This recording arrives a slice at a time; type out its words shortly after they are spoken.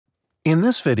In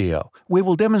this video, we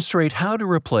will demonstrate how to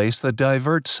replace the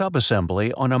Divert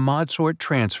subassembly on a Modsort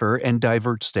transfer and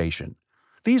divert station.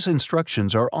 These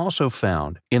instructions are also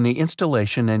found in the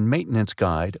Installation and Maintenance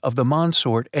Guide of the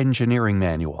Modsort Engineering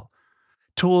Manual.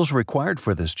 Tools required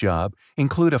for this job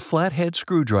include a flathead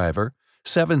screwdriver,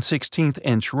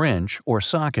 7/16" wrench or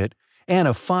socket, and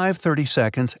a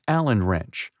 5/32 Allen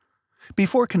wrench.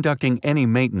 Before conducting any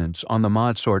maintenance on the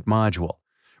Modsort module,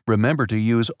 remember to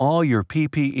use all your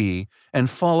PPE and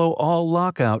follow all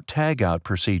lockout-tagout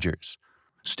procedures.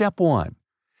 Step 1.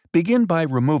 Begin by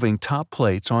removing top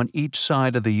plates on each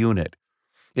side of the unit.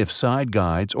 If side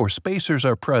guides or spacers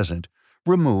are present,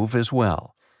 remove as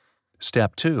well.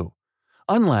 Step 2.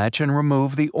 Unlatch and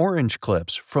remove the orange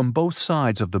clips from both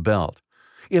sides of the belt.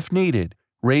 If needed,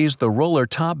 raise the roller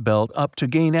top belt up to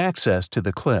gain access to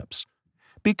the clips.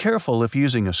 Be careful if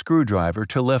using a screwdriver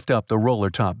to lift up the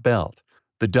roller top belt.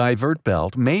 The divert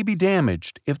belt may be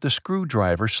damaged if the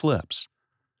screwdriver slips.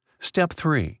 Step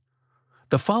 3.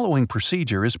 The following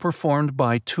procedure is performed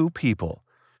by two people.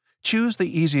 Choose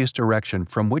the easiest direction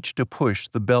from which to push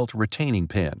the belt retaining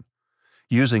pin.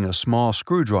 Using a small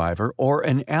screwdriver or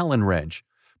an Allen wrench,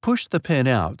 push the pin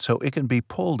out so it can be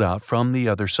pulled out from the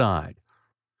other side.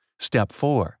 Step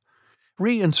 4.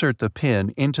 Reinsert the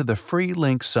pin into the free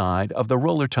link side of the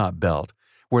roller top belt,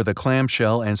 where the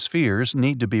clamshell and spheres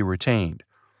need to be retained.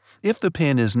 If the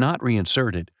pin is not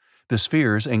reinserted, the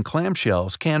spheres and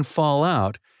clamshells can fall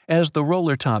out as the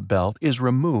roller top belt is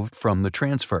removed from the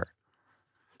transfer.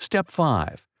 Step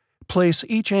 5. Place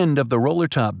each end of the roller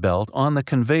top belt on the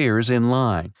conveyors in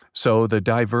line so the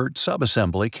divert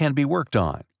subassembly can be worked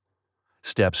on.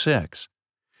 Step 6.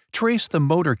 Trace the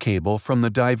motor cable from the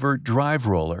divert drive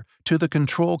roller to the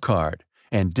control card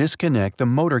and disconnect the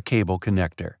motor cable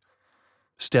connector.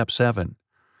 Step 7.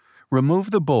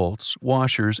 Remove the bolts,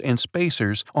 washers, and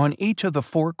spacers on each of the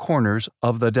four corners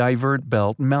of the divert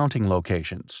belt mounting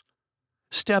locations.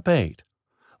 Step 8.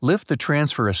 Lift the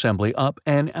transfer assembly up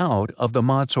and out of the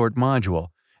Modsort module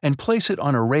and place it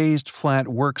on a raised flat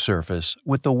work surface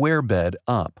with the wear bed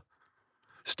up.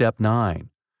 Step 9.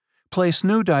 Place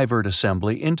new divert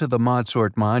assembly into the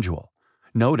Modsort module.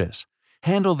 Notice,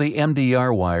 handle the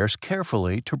MDR wires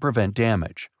carefully to prevent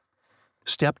damage.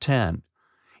 Step 10.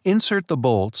 Insert the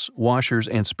bolts, washers,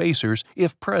 and spacers,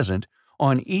 if present,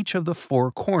 on each of the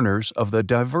four corners of the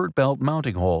divert belt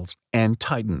mounting holes and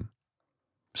tighten.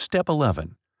 Step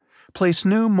 11. Place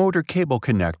new motor cable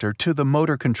connector to the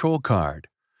motor control card.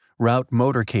 Route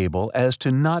motor cable as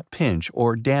to not pinch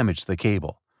or damage the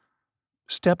cable.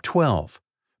 Step 12.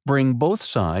 Bring both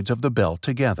sides of the belt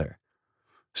together.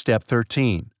 Step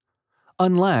 13.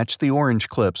 Unlatch the orange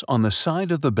clips on the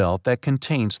side of the belt that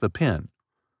contains the pin.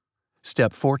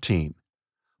 Step 14.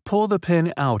 Pull the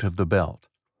pin out of the belt.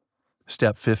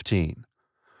 Step 15.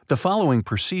 The following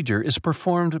procedure is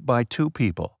performed by two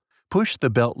people. Push the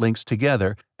belt links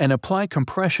together and apply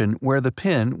compression where the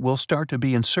pin will start to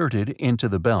be inserted into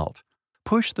the belt.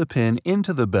 Push the pin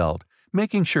into the belt,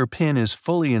 making sure pin is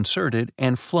fully inserted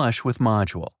and flush with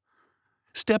module.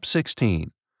 Step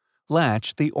 16.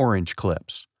 Latch the orange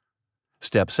clips.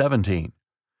 Step 17.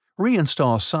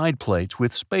 Reinstall side plates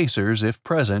with spacers if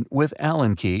present with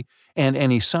Allen key and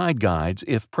any side guides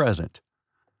if present.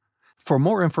 For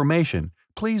more information,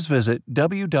 please visit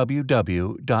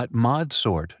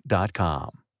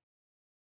www.modsort.com.